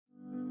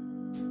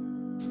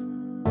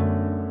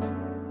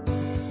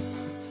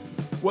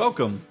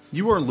Welcome.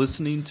 You are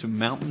listening to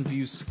Mountain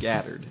View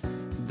Scattered.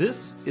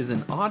 This is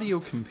an audio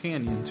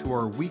companion to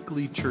our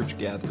weekly church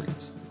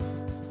gatherings.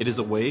 It is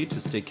a way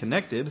to stay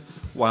connected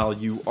while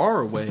you are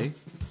away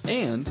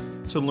and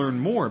to learn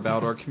more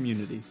about our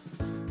community,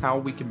 how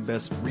we can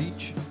best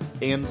reach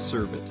and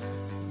serve it.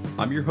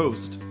 I'm your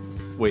host,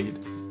 Wade.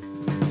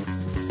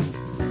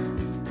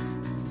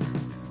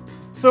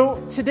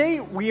 So today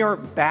we are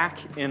back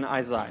in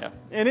Isaiah,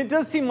 and it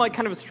does seem like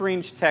kind of a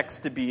strange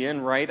text to be in,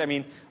 right? I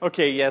mean,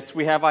 okay, yes,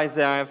 we have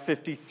Isaiah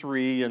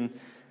 53, and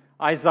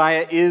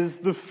Isaiah is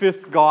the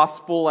fifth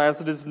gospel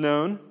as it is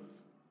known,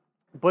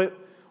 but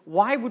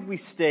why would we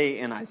stay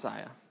in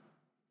Isaiah?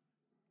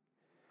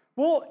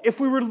 Well,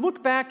 if we were to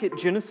look back at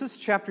Genesis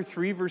chapter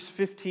 3, verse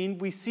 15,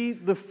 we see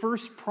the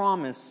first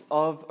promise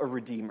of a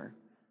Redeemer.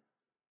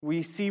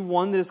 We see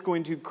one that is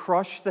going to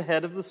crush the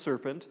head of the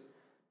serpent,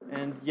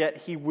 and yet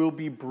he will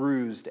be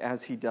bruised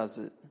as he does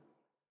it.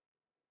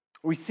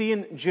 We see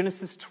in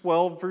Genesis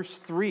 12, verse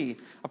 3,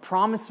 a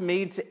promise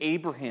made to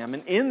Abraham.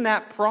 And in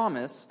that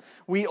promise,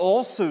 we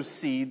also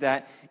see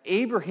that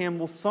Abraham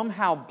will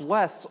somehow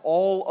bless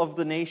all of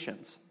the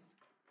nations.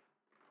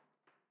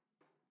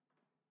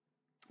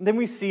 Then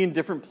we see in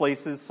different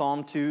places,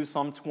 Psalm 2,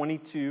 Psalm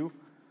 22,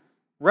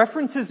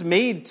 references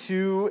made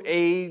to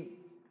a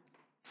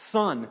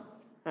son.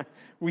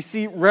 We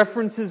see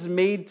references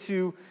made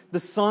to the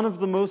Son of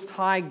the Most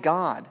High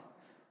God,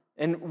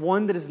 and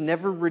one that is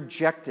never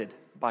rejected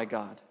by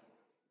God.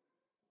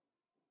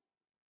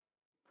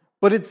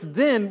 But it's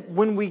then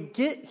when we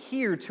get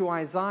here to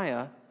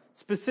Isaiah,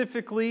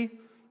 specifically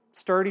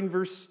starting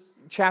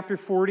chapter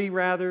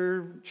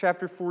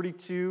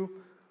 42,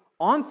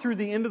 on through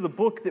the end of the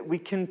book, that we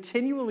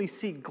continually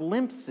see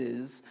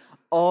glimpses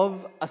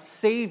of a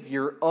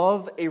Savior,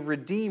 of a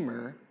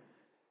Redeemer.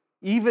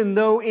 Even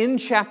though in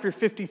chapter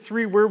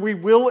 53, where we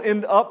will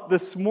end up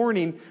this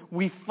morning,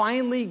 we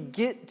finally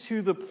get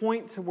to the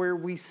point to where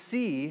we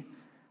see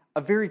a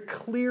very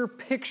clear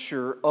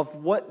picture of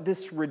what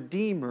this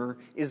Redeemer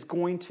is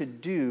going to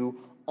do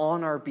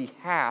on our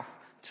behalf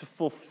to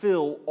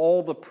fulfill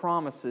all the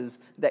promises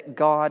that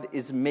God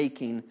is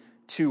making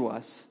to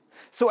us.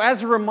 So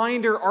as a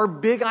reminder, our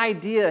big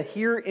idea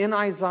here in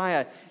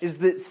Isaiah is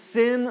that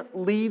sin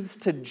leads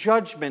to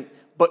judgment,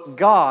 but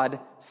God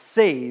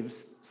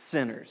saves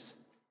sinners.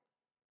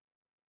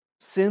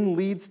 Sin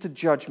leads to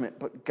judgment,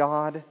 but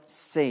God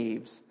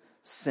saves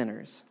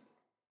sinners.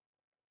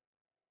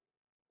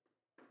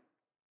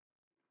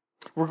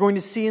 We're going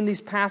to see in these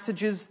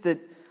passages that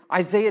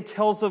Isaiah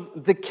tells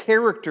of the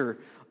character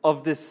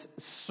of this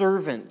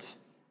servant,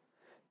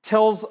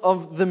 tells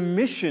of the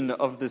mission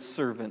of this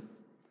servant,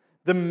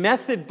 the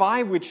method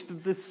by which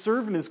this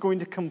servant is going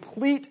to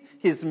complete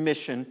his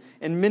mission,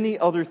 and many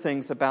other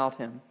things about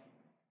him.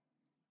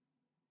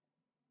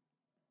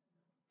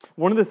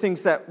 One of the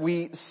things that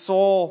we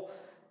saw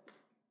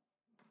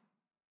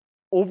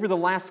over the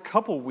last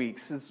couple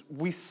weeks is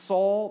we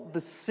saw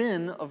the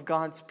sin of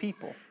God's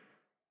people.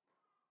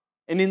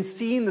 And in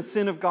seeing the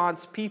sin of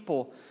God's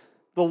people,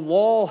 the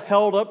law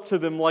held up to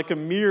them like a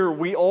mirror,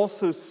 we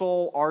also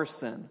saw our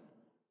sin.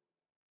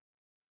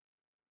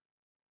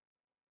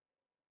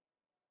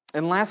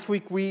 And last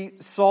week we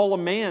saw a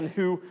man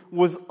who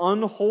was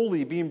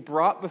unholy being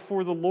brought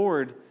before the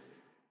Lord,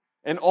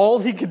 and all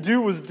he could do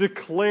was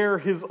declare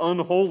his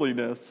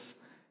unholiness.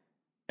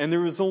 And there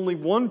was only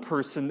one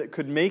person that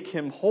could make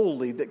him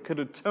holy, that could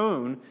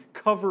atone,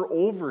 cover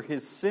over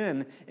his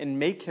sin, and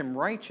make him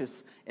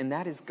righteous, and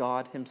that is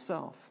God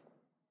himself.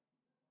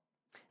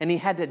 And he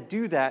had to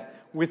do that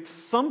with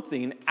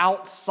something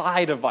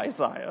outside of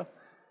Isaiah,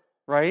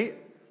 right?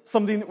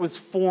 Something that was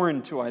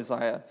foreign to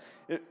Isaiah,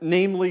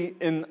 namely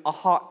in a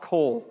hot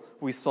coal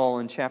we saw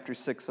in chapter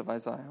 6 of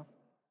Isaiah.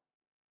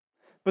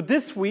 But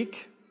this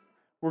week,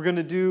 we're going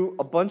to do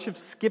a bunch of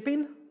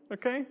skipping,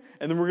 okay?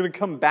 And then we're going to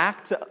come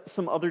back to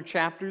some other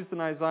chapters in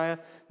Isaiah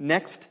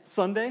next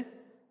Sunday.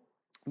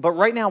 But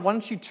right now, why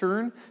don't you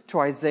turn to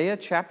Isaiah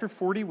chapter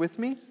 40 with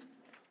me?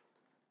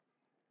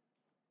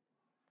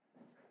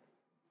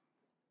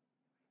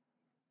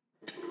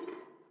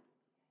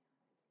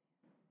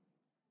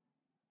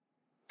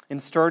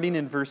 And starting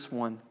in verse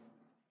 1.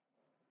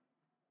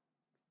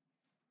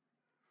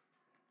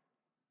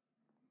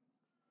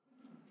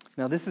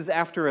 Now, this is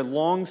after a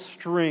long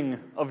string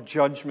of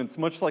judgments,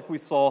 much like we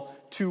saw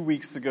 2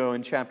 weeks ago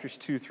in chapters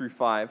 2 through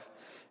 5,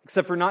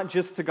 except for not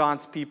just to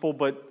God's people,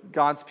 but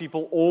God's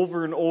people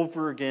over and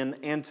over again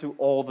and to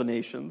all the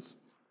nations.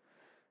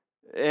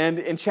 And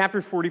in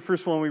chapter 40,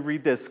 first one, we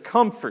read this: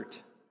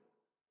 "Comfort,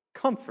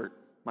 comfort,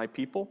 my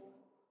people,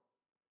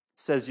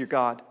 says your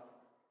God.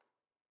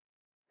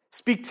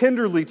 Speak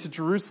tenderly to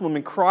Jerusalem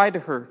and cry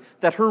to her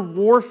that her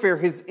warfare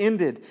has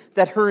ended,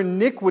 that her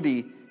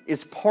iniquity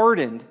is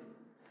pardoned,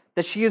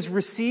 that she has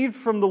received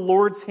from the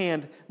Lord's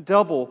hand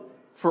double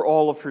for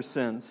all of her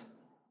sins."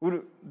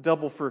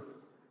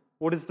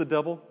 What is the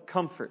double?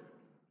 Comfort.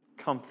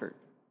 Comfort.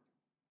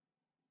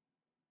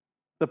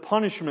 The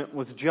punishment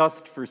was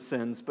just for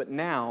sins, but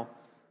now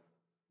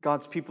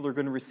God's people are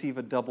going to receive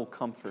a double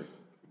comfort.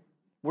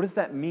 What does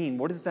that mean?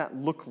 What does that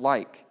look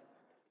like?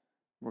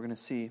 We're going to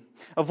see.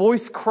 A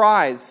voice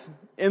cries,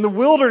 "In the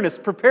wilderness,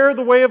 prepare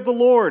the way of the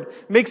Lord.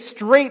 Make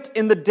straight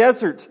in the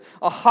desert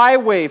a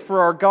highway for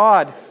our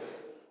God.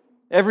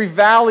 Every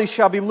valley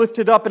shall be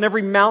lifted up, and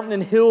every mountain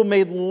and hill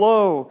made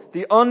low.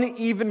 The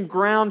uneven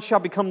ground shall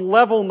become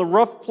level, and the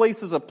rough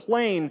places a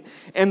plain.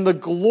 And the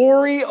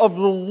glory of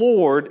the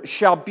Lord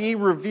shall be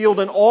revealed,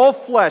 and all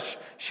flesh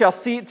shall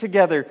see it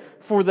together,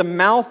 for the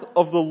mouth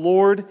of the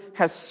Lord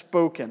has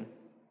spoken."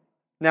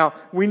 Now,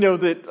 we know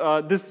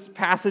that this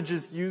passage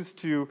is used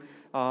to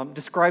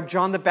describe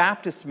John the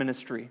Baptist's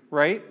ministry,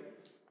 right?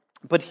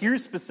 But here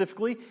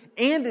specifically,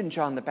 and in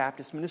John the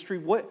Baptist's ministry,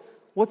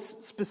 what's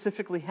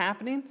specifically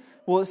happening?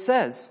 Well, it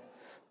says,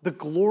 the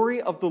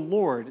glory of the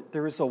Lord,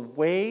 there is a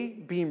way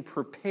being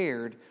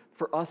prepared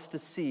for us to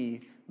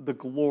see the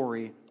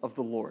glory of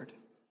the Lord.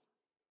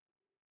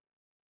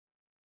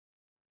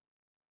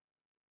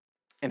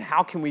 And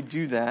how can we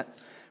do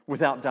that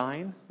without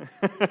dying?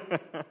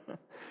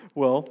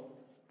 Well,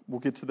 we'll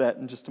get to that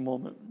in just a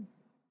moment.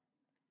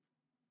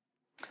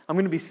 I'm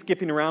going to be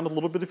skipping around a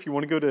little bit if you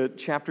want to go to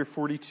chapter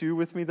 42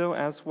 with me, though,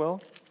 as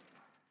well.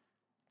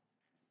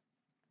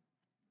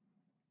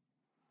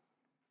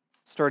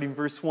 Starting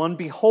verse 1,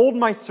 "Behold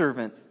my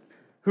servant,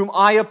 whom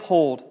I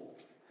uphold,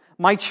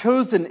 my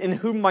chosen, in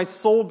whom my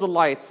soul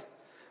delights.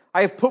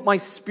 I have put my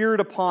spirit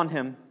upon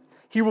him.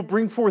 He will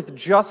bring forth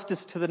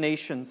justice to the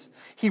nations.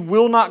 He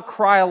will not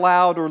cry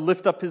aloud or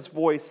lift up his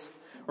voice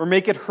or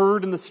make it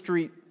heard in the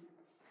street.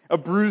 A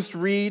bruised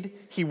reed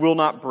he will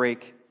not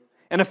break,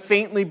 and a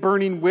faintly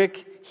burning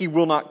wick he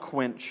will not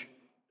quench.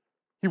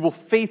 He will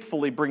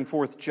faithfully bring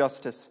forth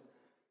justice.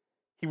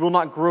 He will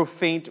not grow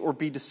faint or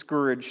be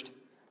discouraged,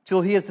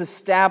 till he has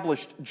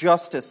established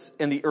justice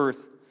in the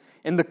earth,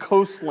 and the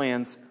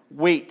coastlands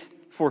wait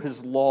for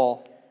his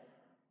law."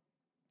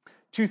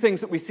 Two things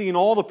that we see in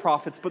all the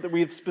prophets, but that we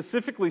have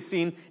specifically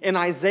seen in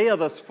Isaiah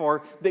thus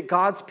far, that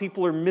God's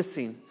people are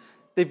missing.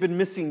 They've been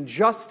missing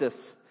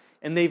justice,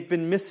 and they've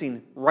been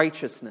missing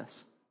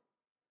righteousness.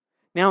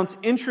 Now, it's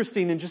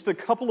interesting in just a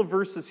couple of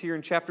verses here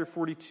in chapter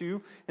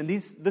 42, and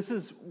this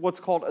is what's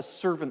called a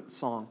servant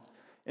song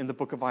in the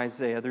book of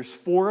Isaiah. There's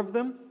 4 of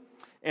them,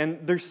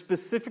 and they're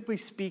specifically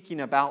speaking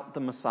about the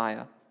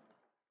Messiah.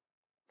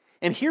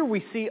 And here we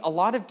see a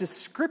lot of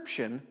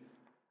description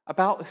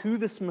about who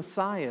this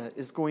Messiah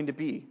is going to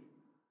be.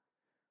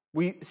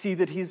 We see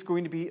that he's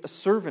going to be a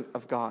servant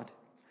of God.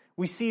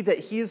 We see that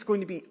he is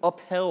going to be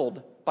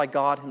upheld by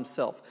God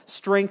himself,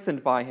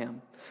 strengthened by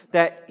him,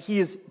 that he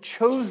is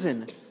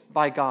chosen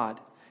by God,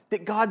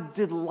 that God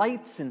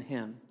delights in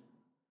him,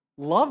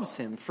 loves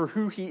him for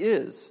who he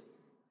is,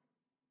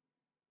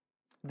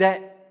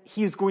 that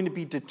he is going to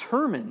be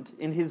determined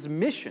in his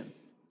mission,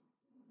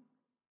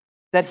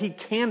 that he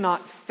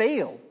cannot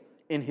fail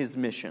in his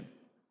mission,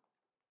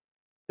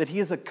 that he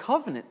is a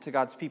covenant to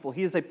God's people,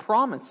 he is a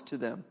promise to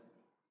them,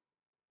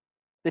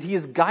 that he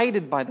is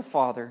guided by the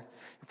Father.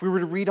 If we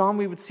were to read on,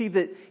 we would see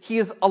that he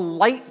is a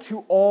light to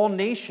all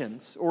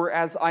nations, or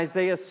as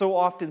Isaiah so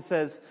often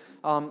says,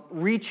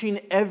 reaching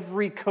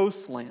every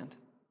coastland,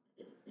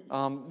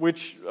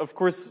 which, of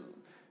course,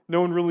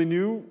 no one really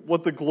knew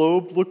what the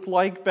globe looked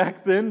like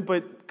back then,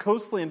 but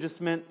coastland just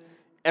meant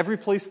every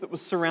place that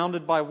was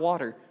surrounded by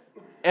water.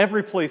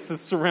 Every place is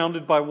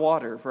surrounded by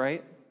water,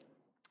 right?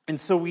 And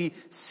so we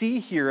see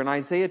here in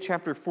Isaiah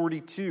chapter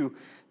 42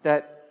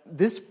 that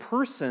this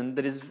person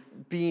that is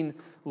being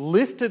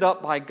lifted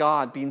up by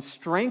God, being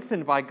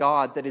strengthened by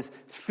God, that is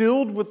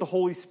filled with the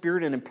Holy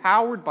Spirit and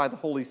empowered by the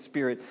Holy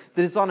Spirit,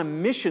 that is on a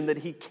mission that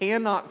he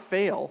cannot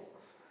fail,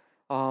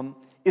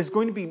 is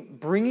going to be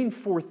bringing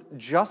forth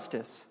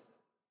justice.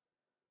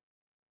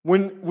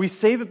 When we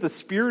say that the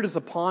Spirit is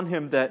upon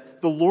him,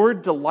 that the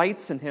Lord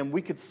delights in him,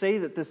 we could say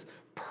that this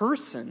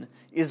person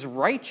is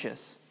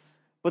righteous,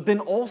 but then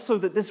also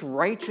that this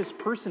righteous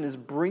person is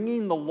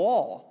bringing the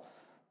law.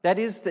 That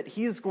is, that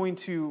he is going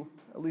to,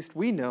 at least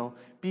we know,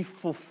 be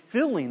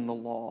fulfilling the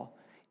law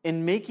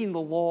and making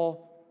the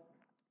law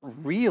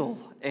real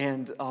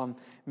and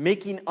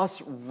making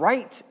us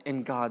right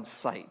in God's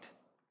sight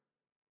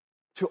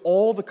to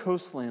all the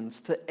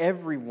coastlands, to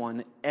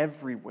everyone,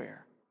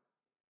 everywhere.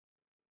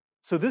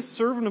 So this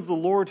servant of the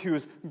Lord who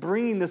is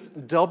bringing this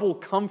double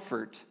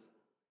comfort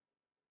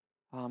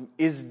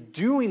is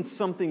doing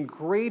something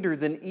greater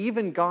than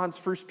even God's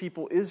first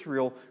people,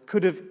 Israel,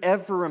 could have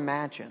ever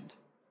imagined.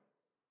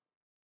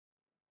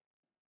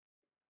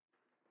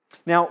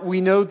 Now,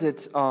 we know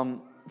that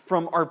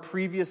from our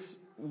previous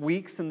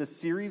weeks in this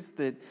series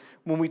that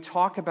when we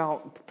talk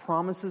about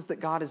promises that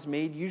God has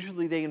made,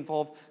 usually they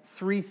involve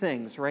 3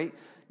 things, right?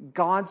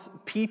 God's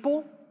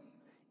people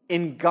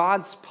in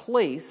God's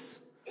place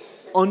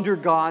under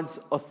God's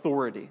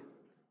authority.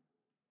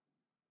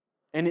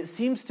 And it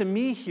seems to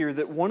me here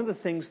that one of the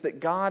things that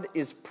God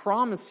is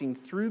promising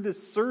through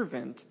this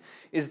servant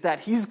is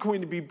that he's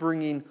going to be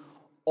bringing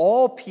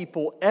all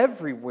people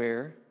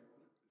everywhere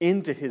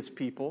into his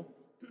people,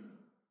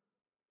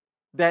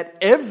 that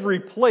every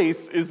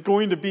place is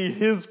going to be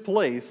his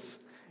place,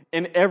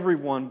 and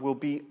everyone will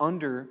be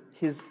under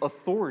his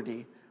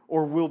authority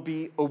or will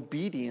be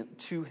obedient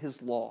to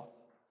his law.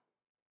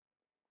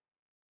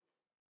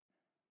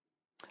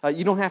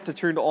 You don't have to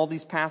turn to all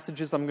these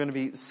passages. I'm going to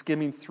be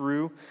skimming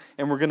through,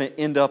 and we're going to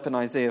end up in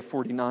Isaiah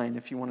 49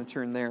 if you want to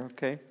turn there,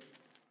 okay?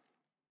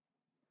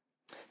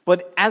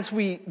 But as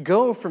we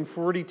go from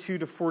 42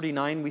 to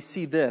 49, we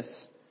see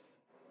this.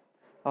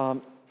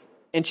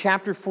 In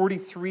chapter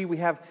 43, we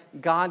have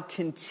God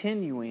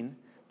continuing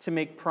to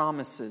make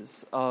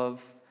promises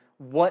of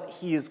what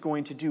he is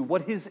going to do,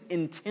 what his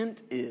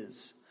intent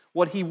is,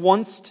 what he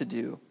wants to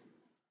do.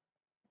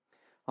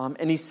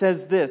 And he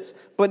says this,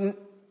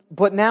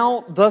 But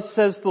now thus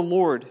says the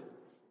Lord,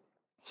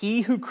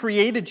 He who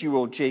created you,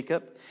 O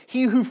Jacob,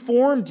 He who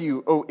formed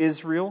you, O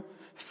Israel,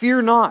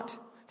 fear not,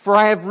 for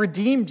I have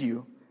redeemed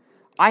you.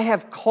 I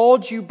have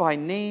called you by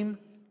name,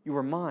 you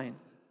are mine.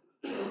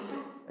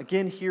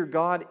 Again, here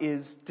God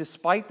is,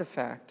 despite the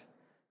fact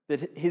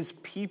that his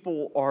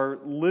people are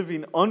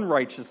living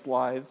unrighteous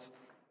lives,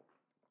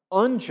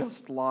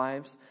 unjust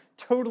lives,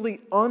 totally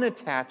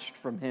unattached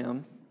from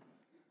him,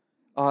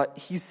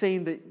 he's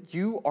saying that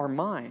you are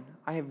mine.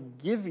 I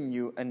have given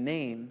you a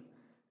name,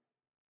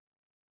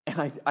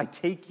 and I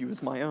take you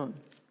as my own.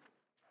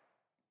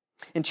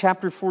 In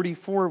chapter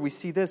 44, we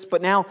see this,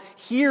 But now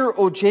hear,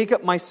 O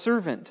Jacob, my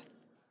servant.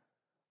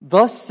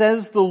 Thus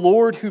says the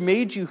Lord who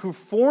made you, who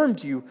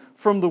formed you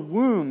from the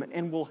womb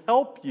and will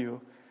help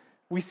you.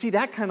 We see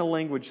that kind of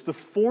language, the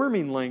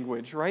forming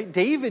language, right?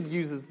 David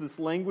uses this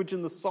language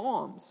in the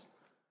Psalms.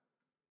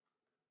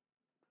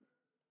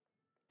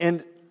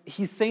 And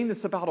he's saying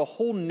this about a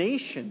whole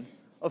nation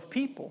of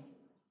people.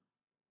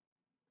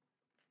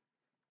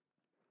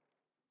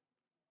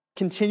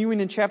 Continuing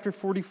in chapter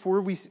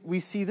 44, we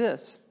see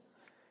this.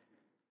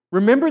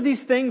 Remember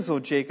these things, O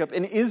Jacob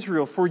and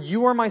Israel, for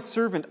you are my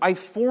servant. I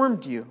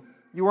formed you.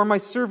 You are my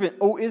servant,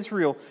 O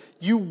Israel.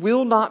 You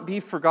will not be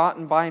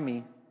forgotten by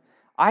me.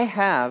 I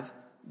have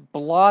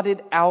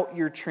blotted out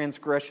your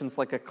transgressions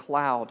like a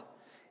cloud,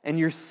 and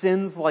your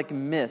sins like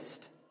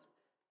mist.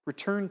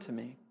 Return to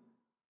me,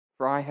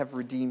 for I have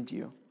redeemed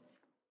you.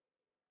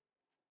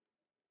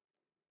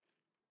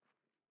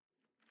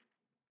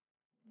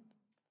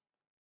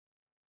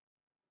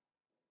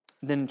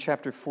 Then in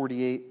chapter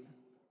 48,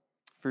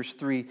 verse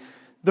 3,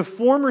 the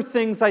former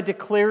things I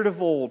declared of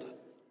old,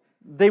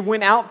 they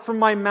went out from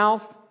my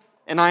mouth,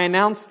 and I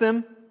announced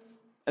them,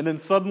 and then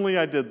suddenly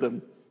I did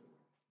them.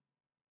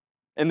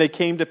 And they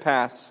came to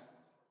pass.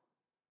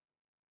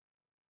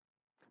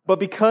 But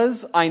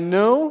because I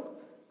know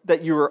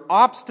that you are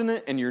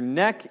obstinate, and your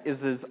neck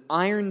is as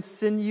iron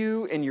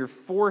sinew, and your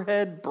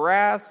forehead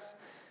brass,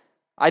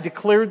 I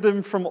declared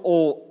them from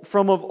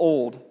of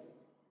old.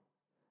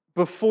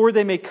 Before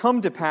they may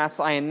come to pass,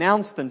 I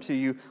announce them to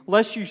you,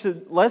 lest you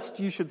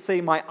should say,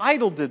 my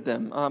idol did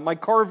them, my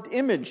carved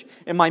image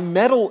and my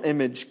metal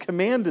image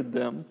commanded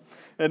them.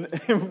 And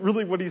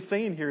really what he's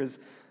saying here is,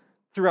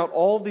 throughout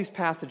all of these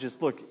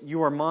passages, look,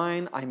 you are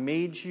mine, I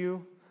made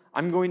you,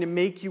 I'm going to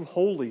make you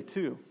holy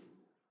too.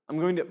 I'm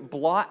going to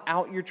blot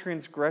out your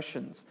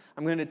transgressions.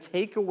 I'm going to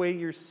take away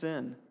your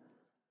sin.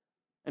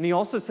 And he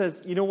also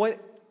says, you know what?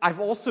 I've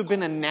also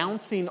been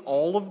announcing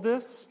all of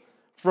this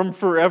from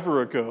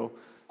forever ago.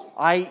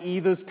 I.e.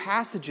 those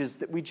passages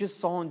that we just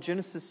saw in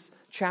Genesis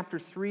chapter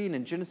 3 and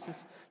in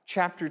Genesis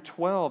chapter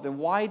 12. And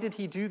why did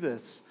he do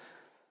this?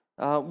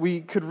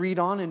 We could read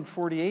on in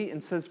 48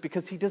 and says,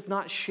 because he does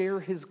not share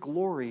his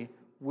glory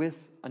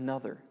with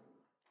another.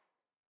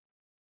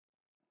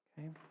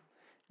 Okay?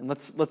 And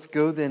let's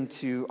go then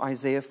to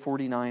Isaiah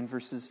 49,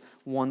 verses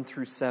 1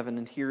 through 7.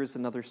 And here is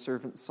another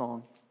servant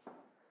song.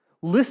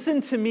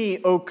 Listen to me,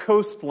 O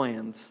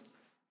coastlands,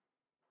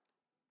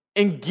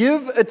 and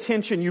give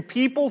attention, you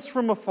peoples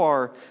from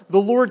afar.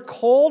 The Lord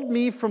called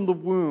me from the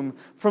womb,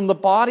 from the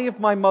body of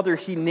my mother.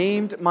 He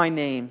named my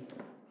name.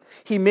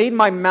 He made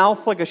my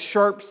mouth like a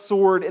sharp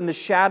sword. In the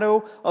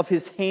shadow of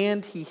his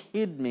hand he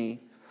hid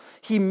me.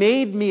 He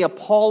made me a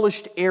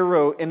polished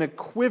arrow. In a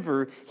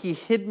quiver he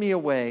hid me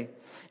away.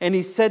 And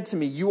he said to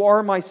me, you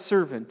are my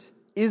servant,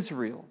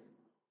 Israel,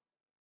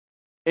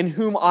 in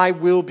whom I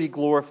will be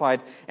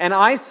glorified. And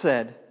I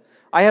said,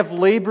 I have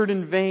labored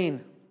in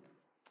vain.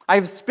 I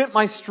have spent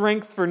my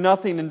strength for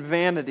nothing in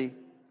vanity.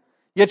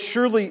 Yet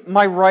surely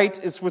my right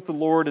is with the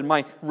Lord and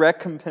my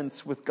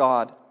recompense with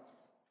God.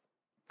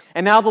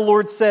 And now the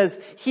Lord says,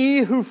 He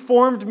who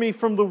formed me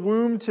from the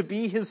womb to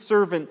be his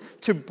servant,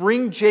 to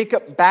bring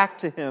Jacob back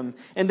to him,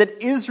 and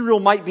that Israel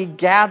might be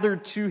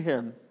gathered to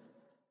him.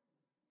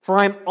 For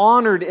I am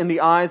honored in the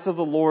eyes of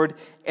the Lord,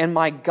 and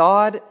my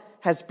God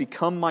has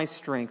become my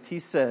strength. He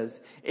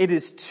says, it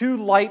is too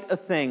light a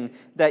thing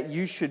that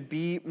you should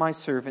be my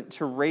servant,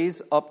 to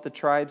raise up the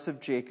tribes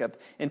of Jacob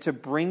and to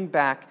bring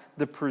back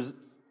the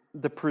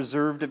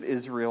preserved of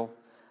Israel.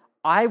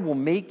 I will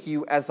make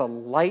you as a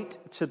light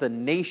to the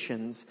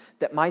nations,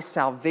 that my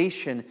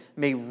salvation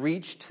may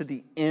reach to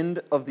the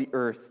end of the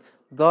earth.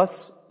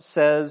 Thus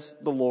says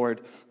the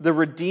Lord, the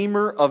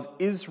Redeemer of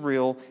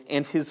Israel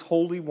and his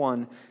Holy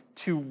One,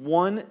 to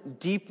one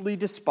deeply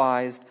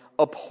despised,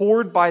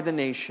 abhorred by the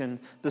nation,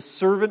 the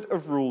servant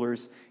of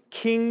rulers.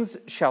 Kings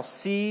shall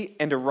see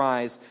and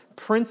arise.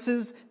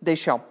 Princes, they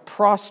shall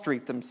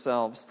prostrate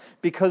themselves,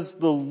 because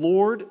the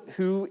Lord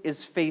who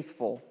is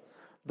faithful,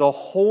 the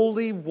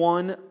Holy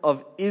One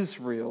of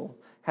Israel,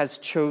 has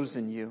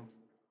chosen you.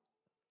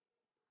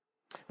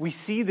 We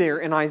see there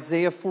in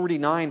Isaiah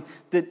 49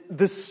 that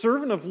the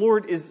servant of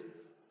Lord is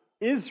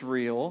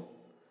Israel,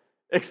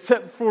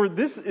 except for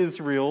this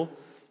Israel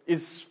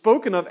is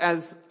spoken of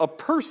as a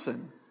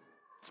person,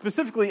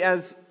 specifically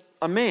as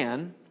a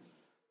man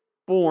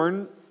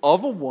born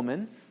of a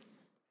woman.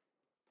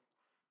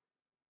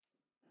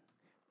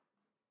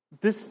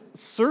 This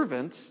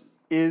servant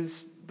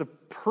is the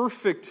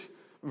perfect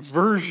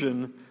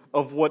version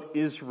of what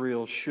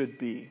Israel should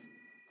be.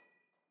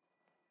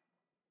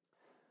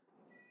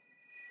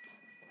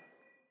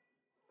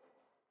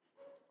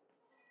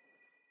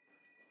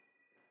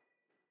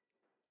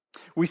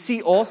 We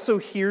see also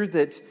here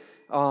that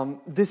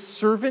this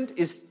servant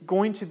is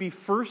going to be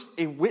first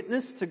a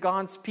witness to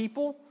God's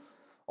people,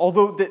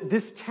 although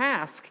this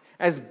task,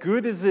 as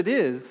good as it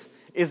is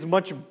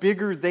much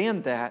bigger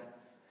than that.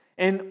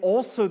 And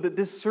also that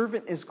this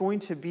servant is going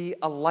to be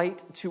a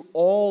light to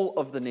all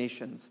of the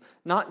nations,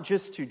 not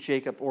just to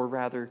Jacob, or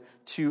rather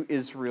to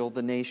Israel,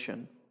 the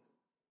nation.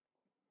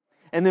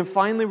 And then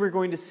finally we're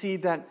going to see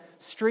that,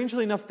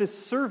 strangely enough, this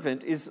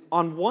servant is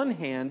on one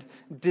hand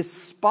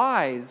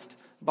despised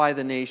by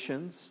the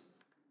nations,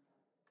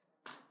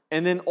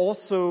 and then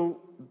also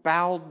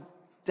bowed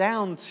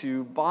down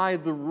to by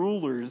the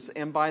rulers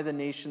and by the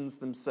nations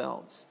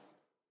themselves.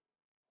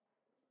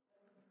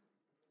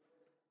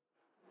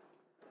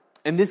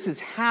 And this is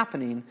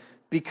happening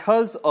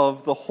because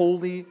of the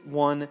Holy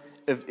One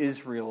of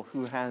Israel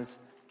who has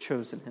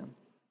chosen him.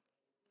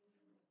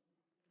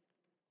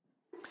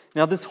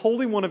 Now, this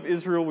Holy One of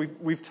Israel,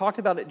 we've talked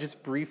about it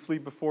just briefly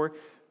before,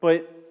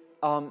 but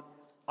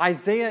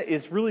Isaiah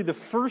is really the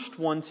first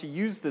one to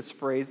use this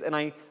phrase, and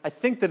I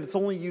think that it's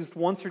only used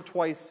once or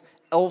twice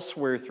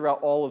elsewhere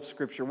throughout all of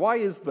Scripture. Why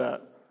is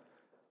that?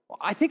 Well,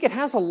 I think it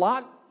has a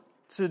lot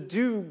to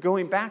do,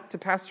 going back to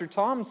Pastor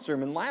Tom's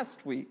sermon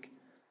last week,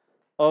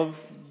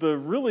 of the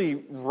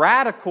really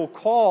radical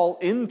call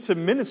into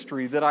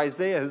ministry that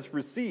Isaiah has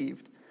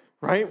received,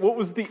 right? What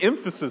was the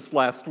emphasis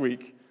last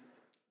week?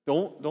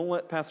 Don't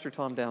let Pastor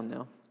Tom down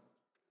now,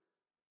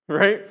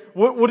 right?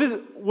 What is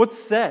it? What's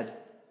said?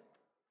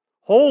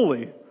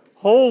 Holy,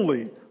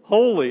 holy,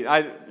 holy.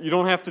 You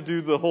don't have to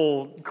do the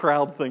whole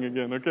crowd thing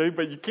again, okay?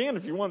 But you can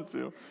if you want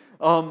to,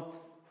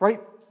 right?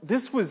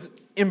 This was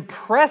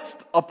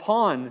impressed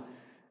upon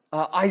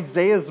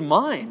Isaiah's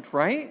mind,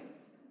 right?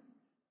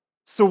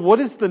 So what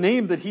is the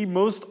name that he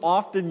most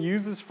often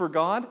uses for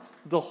God?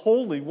 The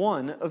Holy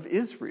One of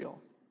Israel.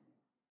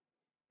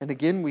 And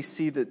again, we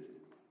see that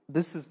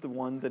this is the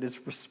one that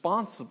is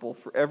responsible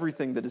for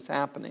everything that is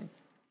happening.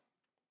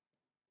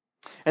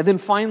 And then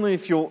finally,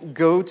 if you'll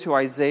go to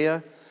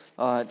Isaiah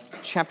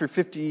chapter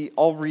 50,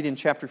 I'll read in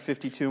chapter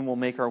 52 and we'll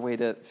make our way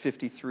to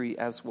 53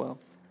 as well.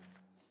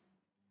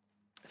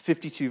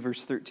 52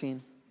 verse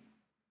 13.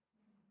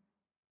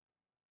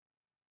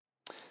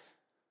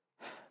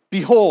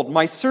 Behold,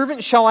 my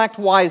servant shall act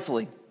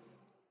wisely.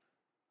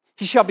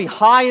 He shall be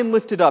high and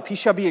lifted up. He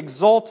shall be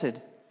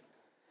exalted.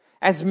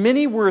 As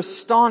many were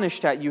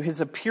astonished at you,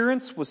 his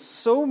appearance was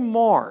so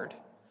marred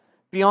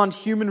beyond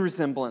human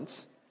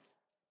resemblance,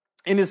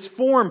 and his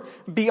form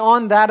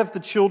beyond that of the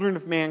children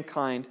of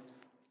mankind.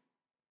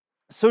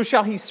 So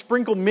shall he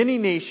sprinkle many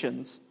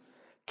nations.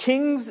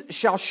 Kings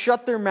shall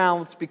shut their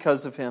mouths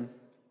because of him.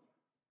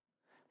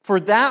 For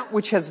that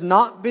which has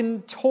not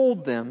been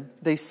told them,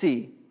 they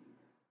see,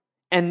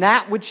 and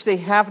that which they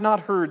have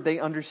not heard, they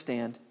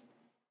understand.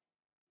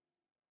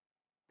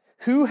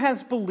 Who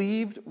has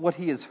believed what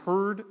he has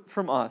heard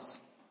from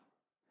us?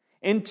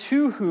 And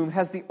to whom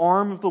has the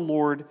arm of the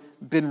Lord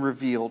been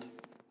revealed?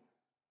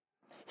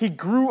 He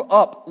grew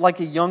up like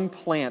a young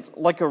plant,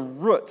 like a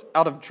root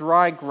out of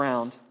dry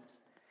ground.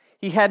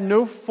 He had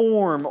no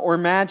form or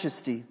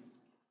majesty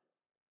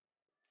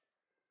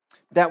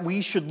that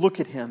we should look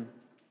at him,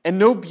 and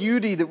no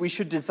beauty that we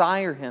should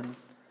desire him.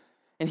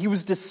 And he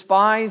was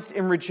despised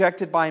and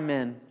rejected by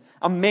men,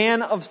 a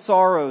man of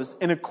sorrows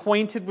and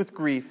acquainted with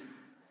grief.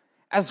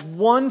 As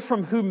one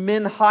from whom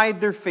men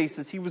hide their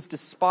faces, he was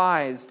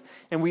despised,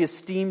 and we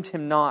esteemed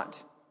him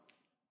not.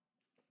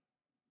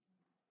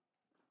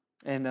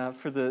 And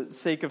for the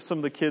sake of some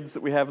of the kids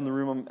that we have in the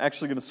room, I'm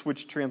actually going to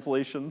switch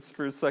translations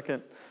for a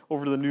second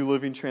over to the New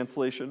Living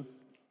Translation.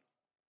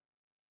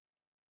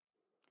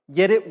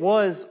 Yet it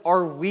was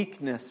our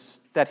weakness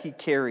that he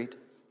carried.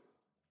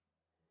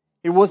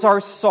 It was our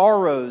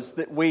sorrows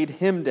that weighed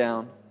him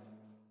down.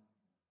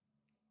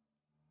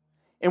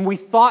 And we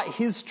thought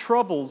his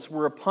troubles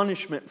were a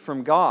punishment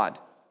from God,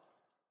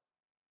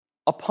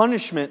 a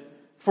punishment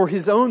for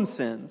his own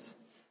sins.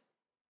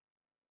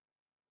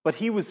 But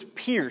he was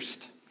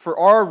pierced for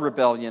our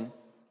rebellion,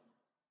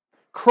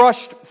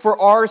 crushed for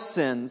our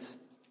sins.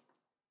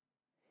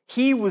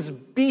 He was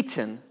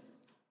beaten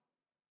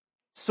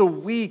so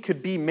we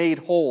could be made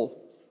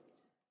whole.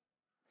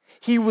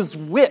 He was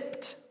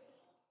whipped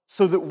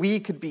so that we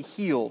could be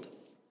healed.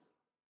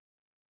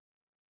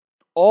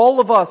 All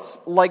of us,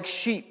 like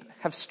sheep,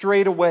 have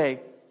strayed away.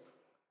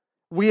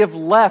 We have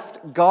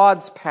left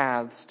God's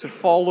paths to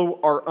follow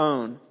our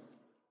own.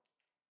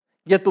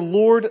 Yet the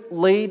Lord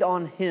laid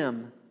on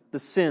him the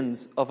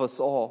sins of us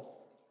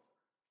all.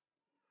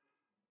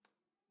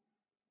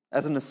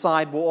 As an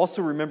aside, we'll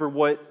also remember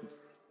what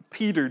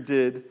Peter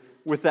did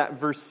with that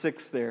verse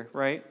 6 there,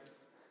 right?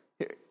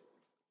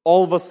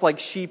 All of us like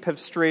sheep have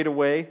strayed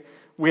away.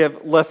 We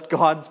have left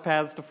God's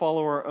paths to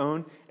follow our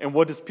own. And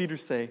what does Peter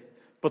say?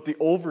 But the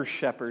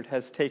over-shepherd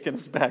has taken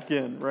us back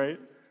in, right?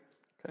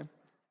 Okay.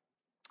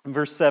 In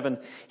verse 7,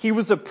 he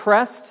was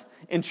oppressed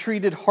and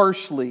treated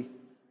harshly,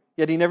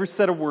 yet he never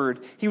said a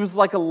word. He was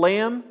like a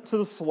lamb to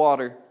the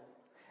slaughter.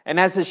 And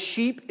as a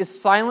sheep is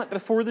silent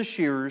before the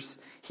shearers,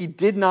 he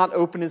did not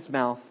open his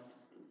mouth.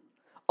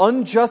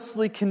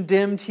 Unjustly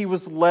condemned, he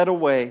was led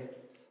away.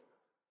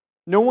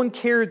 No one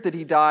cared that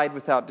he died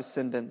without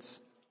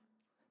descendants,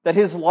 that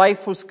his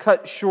life was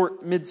cut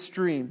short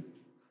midstream.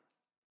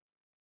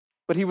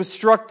 But he was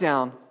struck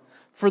down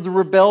for the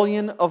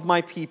rebellion of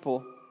my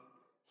people.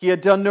 He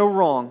had done no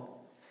wrong,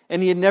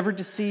 and he had never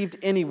deceived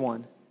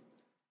anyone.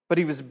 But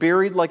he was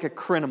buried like a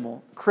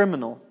criminal.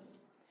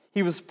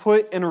 He was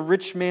put in a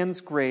rich man's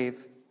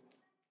grave.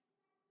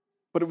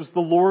 But it was the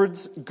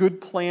Lord's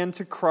good plan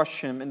to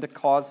crush him and to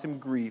cause him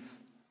grief.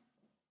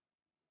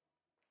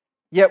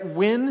 Yet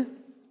when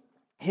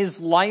his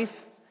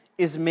life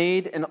is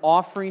made an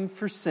offering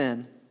for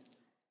sin,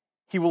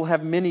 he will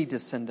have many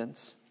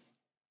descendants.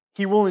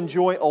 He will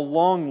enjoy a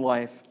long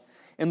life,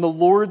 and the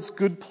Lord's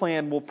good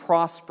plan will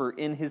prosper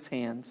in his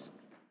hands.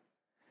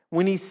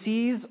 When he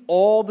sees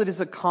all that is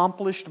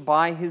accomplished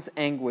by his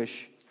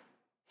anguish,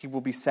 he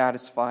will be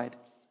satisfied.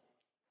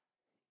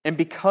 And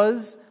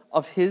because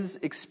of his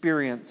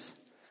experience,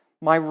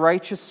 my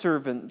righteous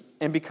servant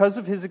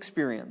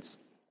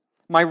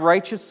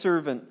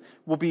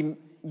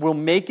will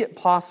make it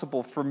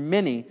possible for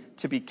many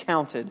to be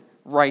counted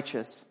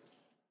righteous.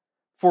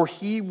 For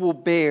he will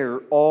bear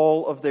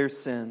all of their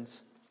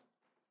sins.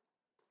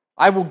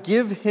 I will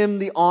give him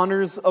the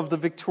honors of the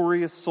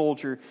victorious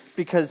soldier,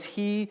 because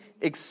he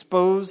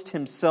exposed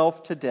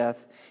himself to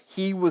death.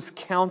 He was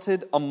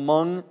counted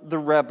among the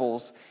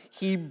rebels.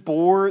 He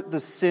bore the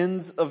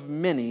sins of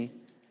many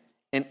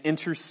and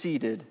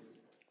interceded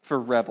for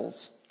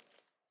rebels.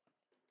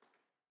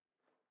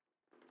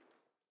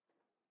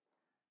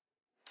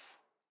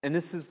 And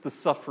this is the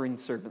suffering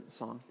servant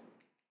song.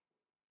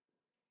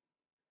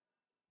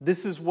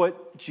 This is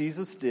what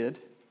Jesus did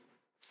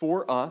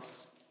for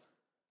us,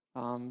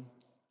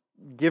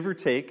 give or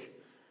take,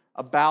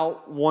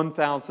 about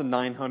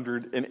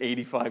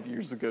 1,985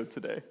 years ago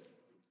today.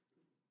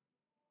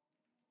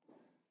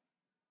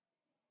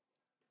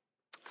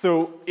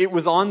 So it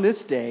was on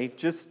this day,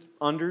 just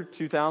under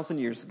 2,000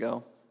 years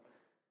ago,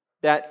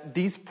 that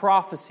these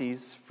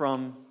prophecies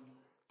from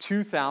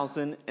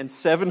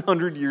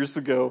 2,700 years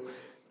ago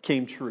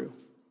came true.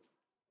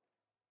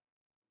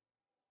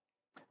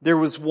 There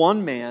was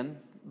one man,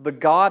 the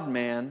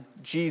God-man,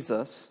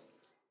 Jesus,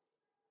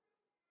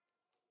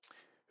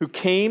 who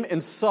came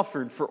and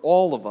suffered for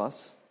all of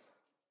us,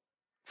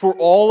 for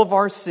all of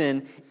our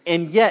sin,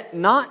 and yet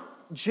not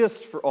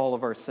just for all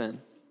of our sin.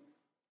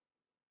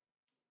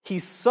 He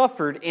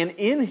suffered, and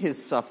in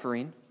his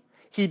suffering,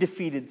 he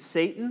defeated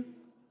Satan,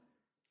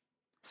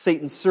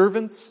 Satan's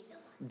servants,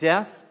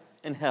 death,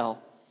 and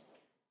hell,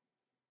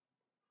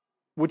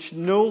 which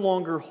no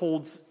longer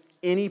holds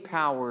any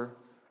power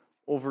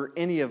over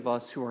any of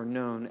us who are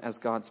known as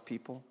God's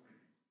people.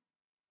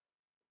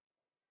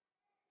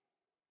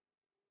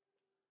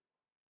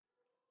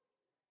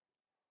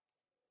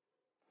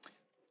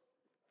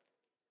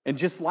 And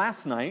just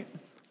last night,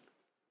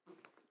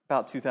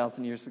 about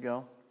 2,000 years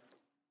ago,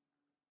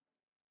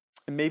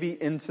 and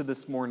maybe into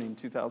this morning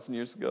 2,000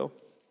 years ago.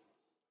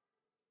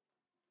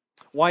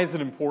 Why is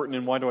it important,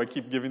 and why do I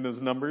keep giving those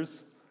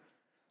numbers?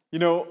 You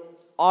know,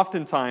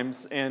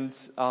 oftentimes, and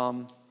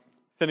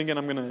Finnegan,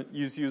 I'm going to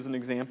use you as an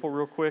example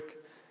real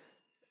quick,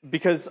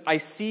 because I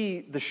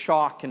see the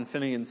shock in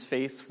Finnegan's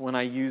face when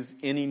I use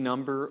any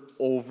number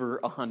over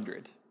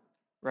 100,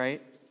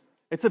 right?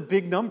 It's a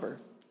big number.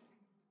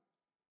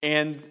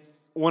 And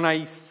when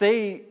I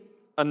say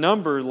a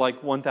number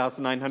like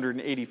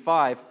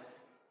 1,985,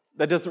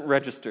 that doesn't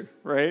register,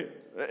 right?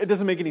 It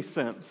doesn't make any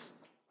sense.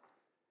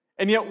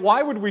 And yet,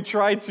 why would we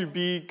try to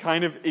be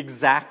kind of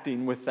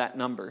exacting with that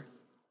number?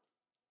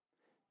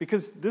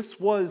 Because this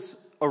was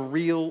a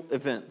real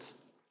event.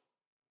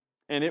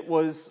 And it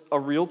was a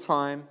real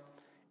time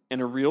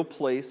and a real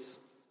place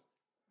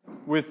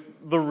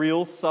with the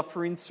real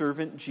suffering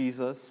servant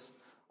Jesus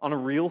on a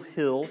real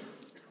hill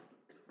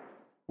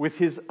with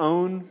his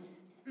own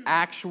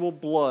actual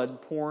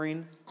blood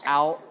pouring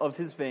out of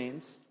his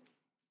veins,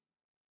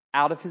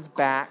 out of his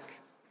back,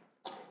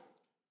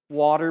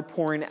 water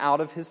pouring out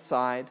of his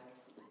side,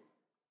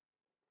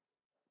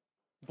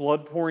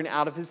 blood pouring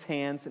out of his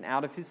hands and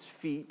out of his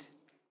feet.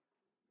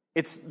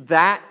 It's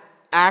that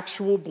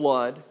actual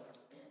blood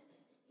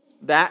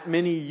that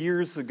many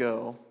years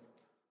ago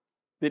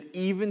that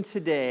even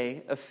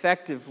today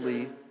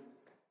effectively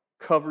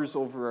covers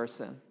over our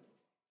sin.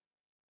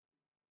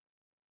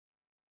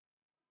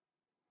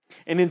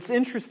 And it's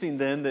interesting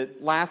then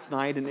that last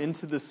night and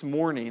into this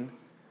morning,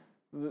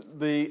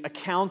 the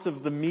account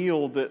of the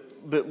meal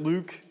that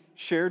Luke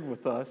shared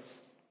with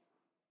us,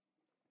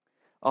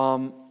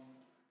 that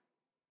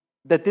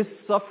this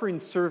suffering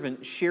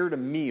servant shared a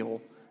meal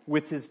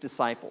with his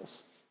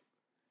disciples.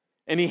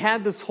 And he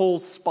had this whole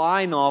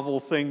spy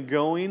novel thing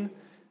going.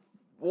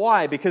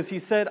 Why? Because he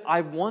said, I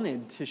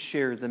wanted to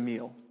share the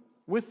meal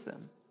with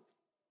them.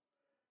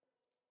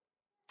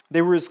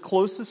 They were his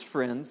closest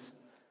friends,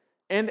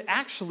 and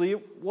actually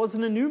it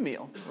wasn't a new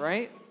meal,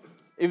 right?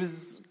 It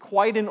was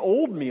quite an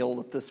old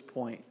meal at this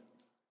point,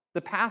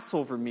 the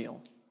Passover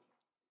meal.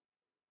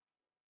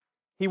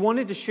 He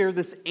wanted to share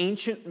this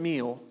ancient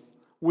meal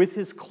with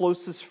his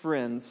closest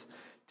friends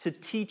to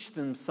teach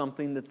them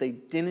something that they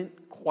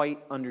didn't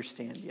quite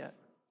understand yet.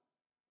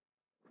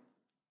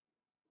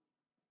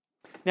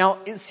 Now,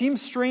 it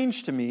seems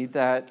strange to me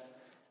that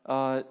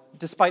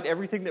despite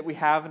everything that we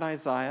have in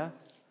Isaiah,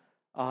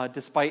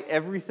 despite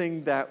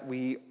everything that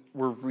we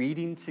were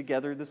reading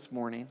together this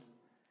morning,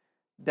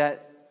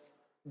 that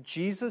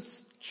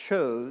Jesus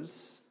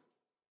chose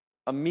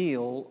a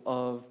meal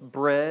of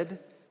bread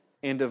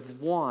and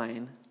of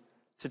wine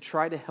to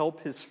try to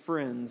help his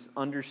friends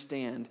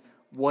understand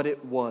what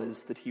it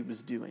was that he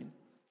was doing.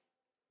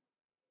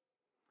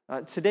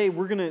 Today,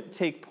 we're going to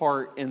take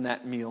part in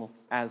that meal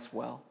as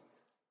well.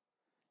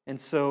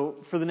 And so,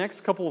 for the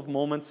next couple of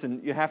moments,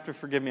 and you have to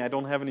forgive me, I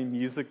don't have any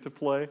music to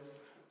play.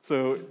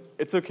 So,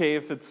 it's okay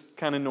if it's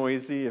kind of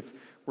noisy, if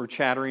we're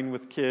chattering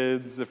with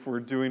kids, if we're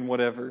doing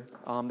whatever.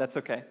 That's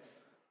okay.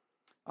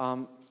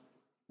 We're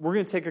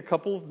going to take a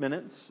couple of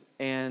minutes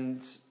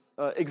and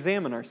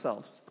examine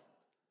ourselves.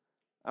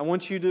 I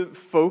want you to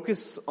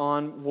focus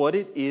on what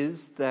it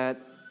is that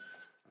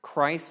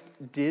Christ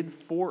did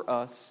for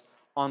us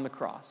on the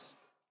cross.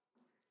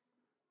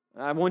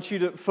 I want you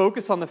to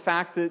focus on the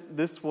fact that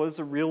this was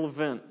a real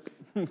event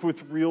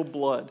with real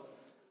blood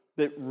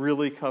that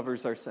really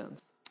covers our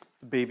sins.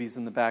 The babies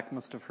in the back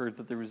must have heard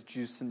that there was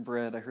juice and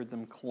bread. I heard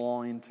them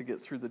clawing to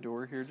get through the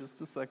door here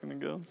just a second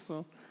ago.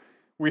 So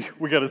we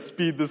got to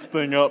speed this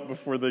thing up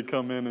before they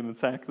come in and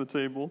attack the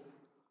table.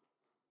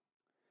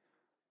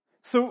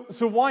 So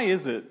why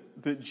is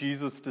it that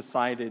Jesus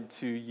decided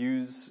to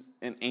use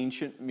an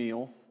ancient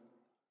meal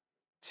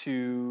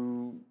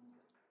to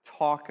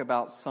talk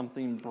about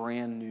something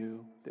brand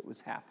new that was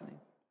happening?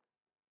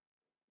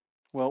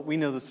 Well, we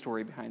know the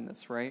story behind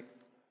this, right?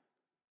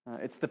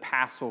 It's the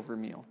Passover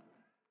meal.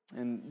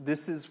 And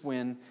this is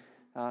when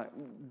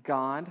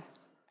God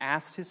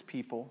asked his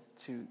people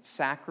to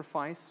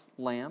sacrifice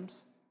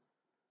lambs,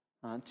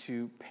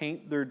 to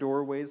paint their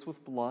doorways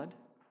with blood,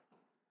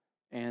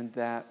 and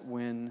that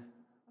when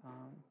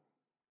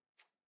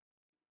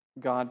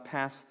God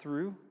passed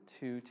through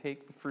to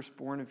take the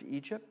firstborn of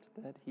Egypt,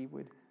 that he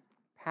would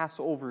pass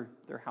over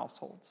their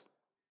households.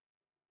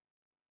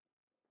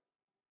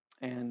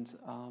 And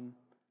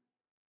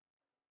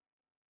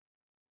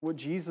what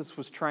Jesus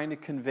was trying to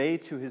convey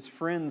to his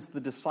friends,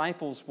 the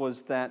disciples,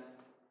 was that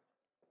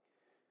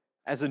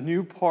as a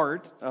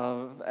part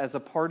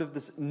of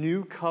this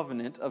new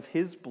covenant of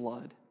his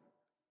blood,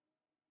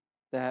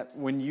 that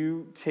when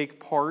you take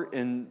part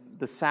in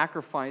the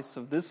sacrifice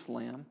of this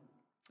lamb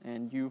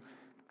and you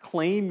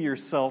claim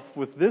yourself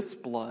with this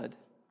blood,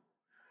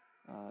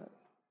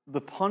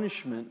 the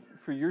punishment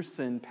for your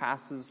sin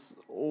passes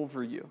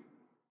over you.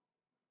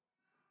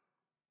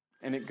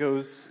 And it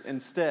goes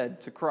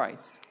instead to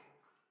Christ.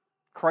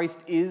 Christ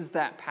is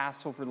that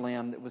Passover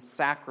lamb that was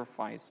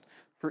sacrificed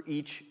for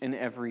each and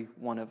every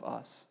one of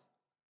us.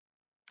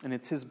 And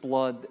it's his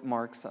blood that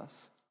marks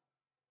us.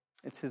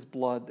 It's his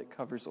blood that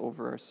covers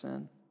over our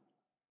sin.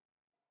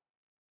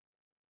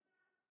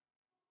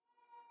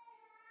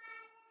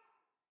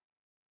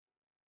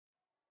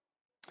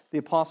 The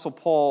Apostle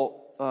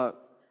Paul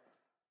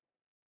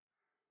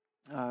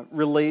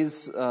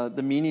relays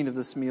the meaning of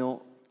this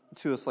meal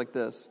to us like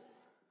this.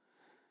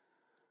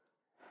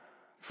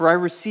 For I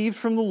received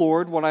from the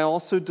Lord what I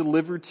also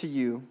delivered to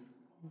you,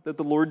 that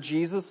the Lord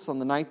Jesus, on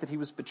the night that he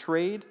was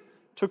betrayed,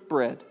 took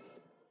bread.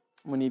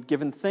 When he had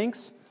given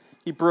thanks,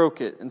 he broke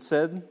it and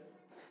said,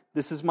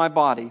 "This is my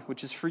body,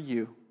 which is for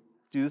you.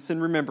 Do this in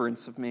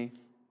remembrance of me."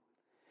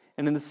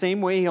 And in the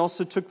same way, he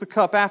also took the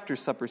cup after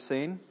supper,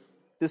 saying,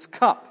 "This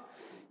cup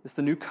is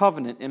the new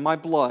covenant in my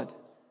blood.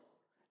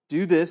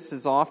 Do this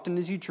as often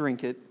as you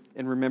drink it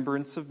in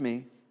remembrance of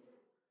me.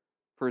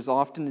 For as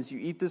often as you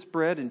eat this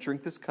bread and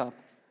drink this cup,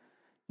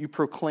 you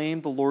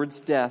proclaim the Lord's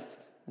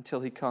death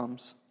until he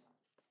comes."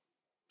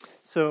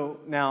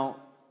 So now,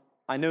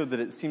 I know that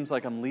it seems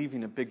like I'm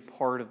leaving a big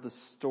part of the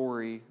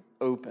story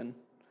open.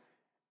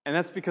 And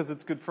that's because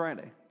it's Good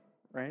Friday,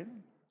 right?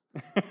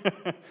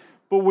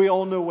 But we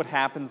all know what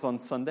happens on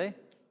Sunday.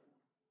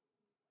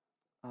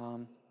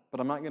 But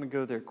I'm not going to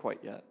go there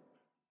quite yet.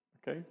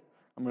 Okay?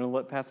 I'm going to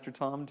let Pastor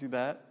Tom do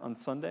that on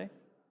Sunday.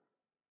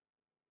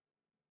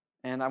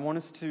 And I want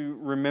us to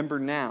remember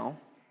now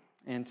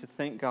and to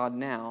thank God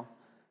now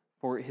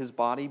for his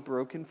body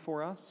broken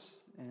for us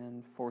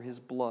and for his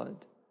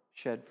blood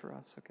shed for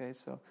us. Okay,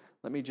 so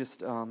let me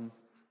just let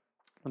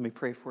me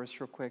pray for us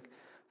real quick.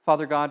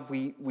 Father God,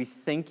 we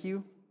thank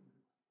you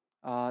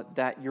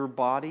that your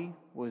body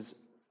was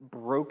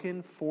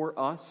broken for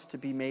us to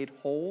be made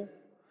whole.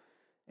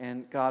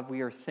 And God,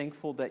 we are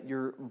thankful that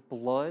your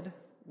blood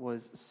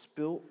was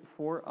spilt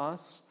for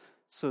us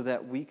so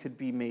that we could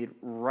be made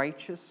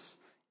righteous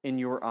in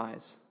your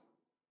eyes.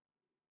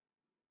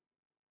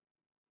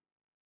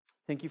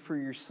 Thank you for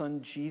your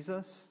son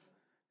Jesus,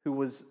 who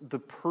was the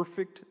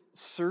perfect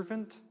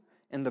servant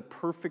and the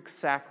perfect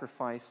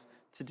sacrifice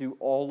to do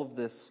all of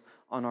this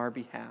on our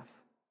behalf.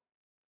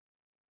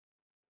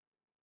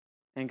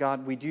 And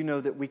God, we do know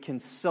that we can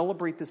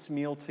celebrate this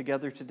meal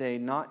together today,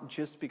 not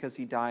just because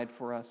he died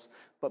for us,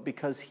 but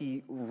because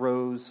he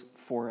rose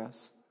for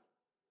us.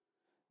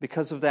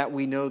 Because of that,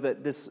 we know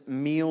that this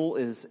meal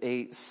is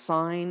a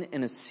sign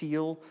and a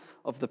seal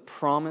of the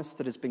promise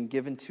that has been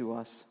given to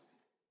us.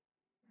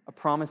 A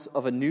promise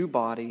of a new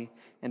body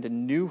and a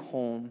new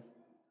home,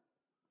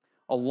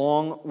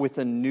 along with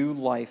a new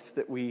life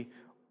that we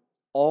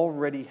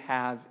already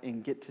have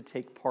and get to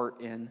take part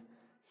in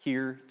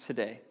here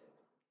today.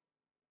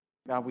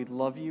 God, we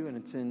love you, and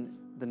it's in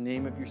the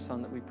name of your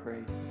Son that we pray.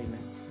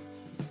 Amen.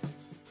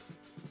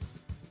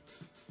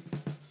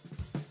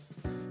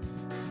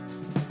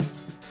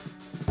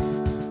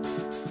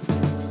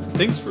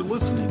 Thanks for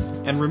listening,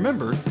 and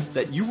remember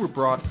that you were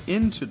brought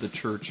into the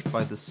church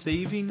by the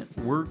saving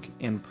work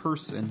and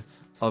person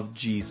of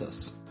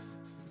Jesus.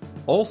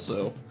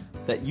 Also,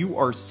 that you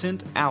are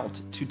sent out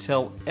to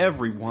tell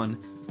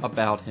everyone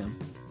about him.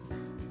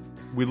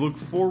 We look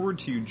forward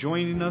to you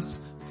joining us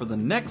for the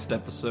next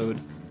episode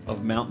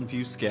of Mountain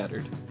View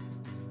Scattered.